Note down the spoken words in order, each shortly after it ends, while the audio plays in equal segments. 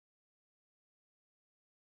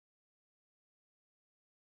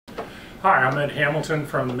Hi, I'm Ed Hamilton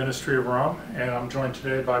from the Ministry of Rum, and I'm joined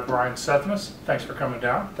today by Brian Sethness. Thanks for coming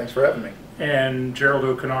down. Thanks for having me. And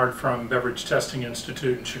Jerald from Beverage Testing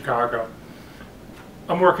Institute in Chicago.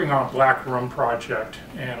 I'm working on a black rum project,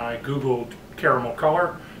 and I Googled caramel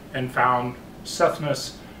color and found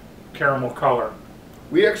Sethness Caramel Color.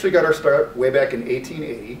 We actually got our start way back in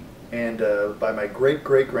 1880, and by my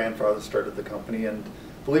great-great-grandfather started the company, and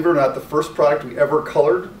believe it or not, the first product we ever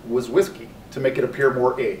colored was whiskey to make it appear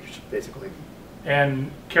more aged, basically.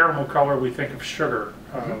 And caramel color, we think of sugar.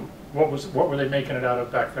 What were they making it out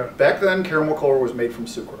of back then? Back then, caramel color was made from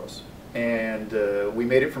sucrose, and we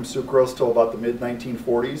made it from sucrose till about the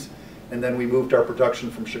mid-1940s, and then we moved our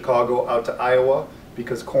production from Chicago out to Iowa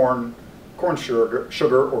because corn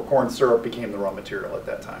sugar or corn syrup became the raw material at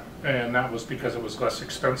that time. And that was because it was less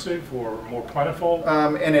expensive or more plentiful?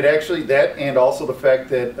 And it actually, that and also the fact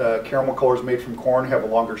that caramel colors made from corn have a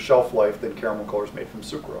longer shelf life than caramel colors made from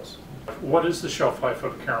sucrose. What is the shelf life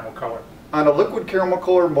of a caramel color? On a liquid caramel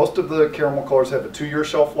color, most of the caramel colors have a 2-year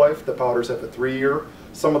shelf life. The powders have a 3-year.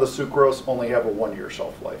 Some of the sucrose only have a 1-year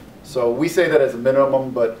shelf life. So we say that as a minimum,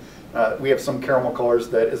 but we have some caramel colors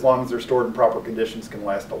that, as long as they're stored in proper conditions, can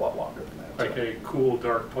last a lot longer than that. Like a cool,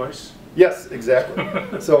 dark place? Yes,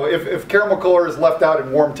 exactly. So if caramel color is left out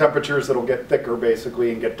in warm temperatures, it'll get thicker,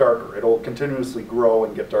 basically, and get darker. It'll continuously grow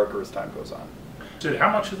and get darker as time goes on. So how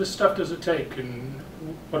much of this stuff does it take, and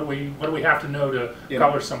what do we have to know to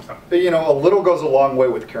color something? You know, a little goes a long way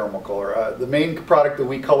with caramel color. The main product that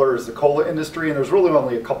we color is the cola industry, and there's really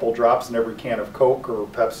only a couple drops in every can of Coke or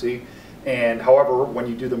Pepsi. And however, when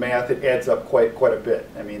you do the math, it adds up quite a bit.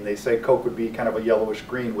 I mean, they say Coke would be kind of a yellowish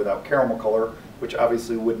green without caramel color, which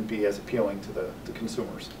obviously wouldn't be as appealing to the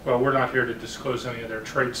consumers. Well, we're not here to disclose any of their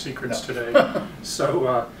trade secrets today.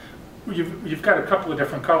 So you've got a couple of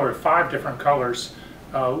different colors, 5 different colors.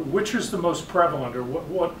 Which is the most prevalent, or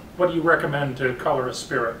what do you recommend to color a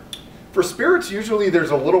spirit? For spirits, usually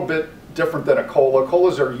there's a little bit different than a cola.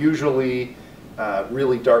 Colas are usually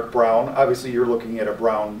really dark brown. Obviously, you're looking at a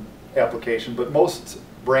brown application, but most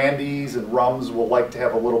brandies and rums will like to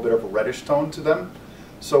have a little bit of a reddish tone to them.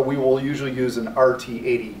 So we will usually use an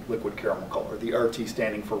RT80 liquid caramel color, the RT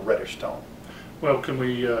standing for reddish tone. Well, can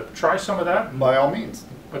we try some of that? By all means.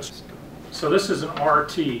 So this is an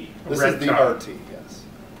RT, This is the RT, yes.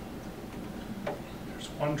 There's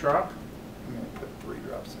 1 drop. I'm going to put 3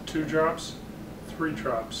 drops in. 2 drops, 3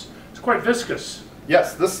 drops. It's quite viscous.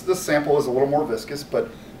 Yes, this sample is a little more viscous, but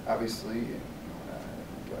obviously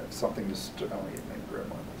I have something to stir. Oh, maybe grab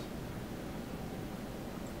one of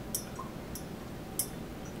this.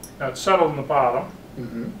 Now it's settled in the bottom.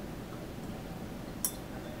 Mm-hmm.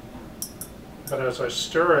 But as I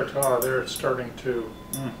stir it, there it's starting to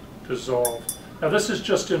dissolve. Now this is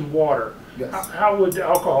just in water. Yes. How would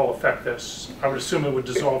alcohol affect this? I would assume it would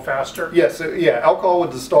dissolve faster? Yes, yeah, alcohol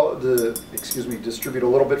would distribute a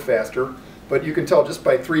little bit faster, but you can tell just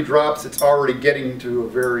by 3 drops it's already getting to a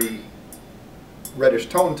very reddish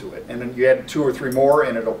tone to it. And then you add 2 or 3 more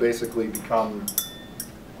and it'll basically become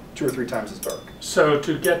 2 or 3 times as dark. So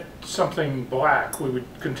to get something black, we would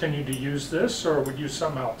continue to use this, or would use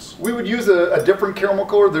something else? We would use a different caramel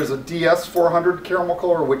color. There's a DS 400 caramel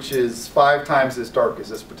color, which is 5 times as dark as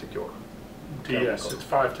this particular. DS, it's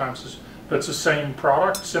 5 times as, but it's the same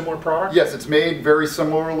product, similar product? Yes, it's made very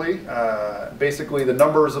similarly. Basically, the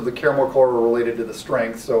numbers of the caramel color are related to the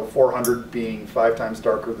strength, so 400 being 5 times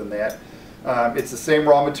darker than that. It's the same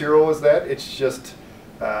raw material as that. It's just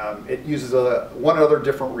it uses one other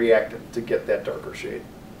different reactant to get that darker shade.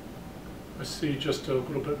 I see just a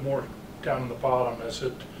little bit more down in the bottom as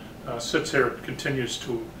it sits here. It continues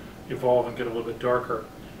to evolve and get a little bit darker.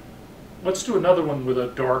 Let's do another one with a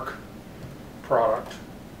dark product.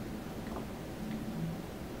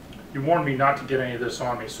 You warned me not to get any of this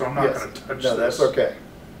on me, so I'm not going to touch this. No, that's okay.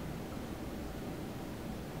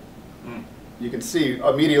 You can see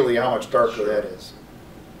immediately how much darker that is.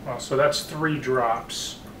 So that's 3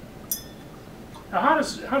 drops. Now how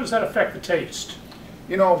does that affect the taste?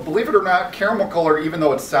 You know, believe it or not, caramel color, even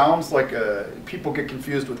though it sounds like people get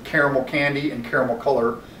confused with caramel candy and caramel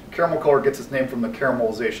color. Caramel color gets its name from the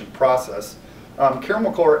caramelization process.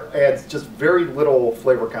 Caramel color adds just very little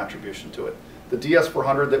flavor contribution to it. The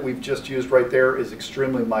DS400 that we've just used right there is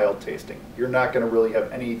extremely mild tasting. You're not going to really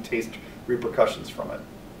have any taste repercussions from it.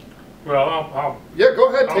 Well, yeah, go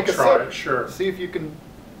ahead, take a try sip. It, sure. See if you can.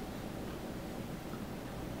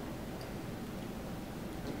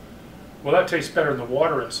 Well, that tastes better than the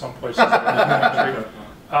water in some places.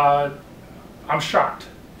 I'm shocked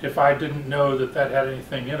if I didn't know that that had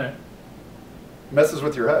anything in it. Messes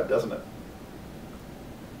with your head, doesn't it?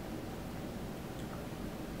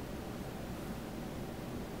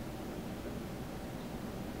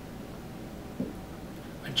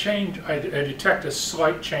 I detect a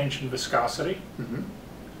slight change in viscosity.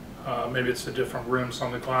 Maybe it's the different rims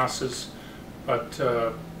on the glasses, but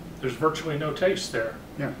there's virtually no taste there.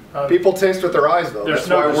 Yeah. People taste with their eyes, though. That's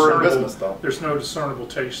why we're in business, though. There's no discernible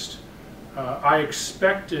taste. I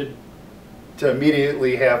expected to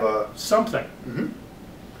immediately have a something.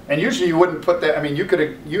 And usually you wouldn't put that. I mean,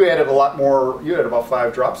 you added a lot more. You had about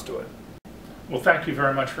 5 drops to it. Well, thank you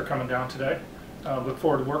very much for coming down today. Look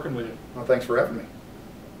forward to working with you. Well, thanks for having me.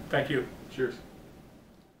 Thank you. Cheers.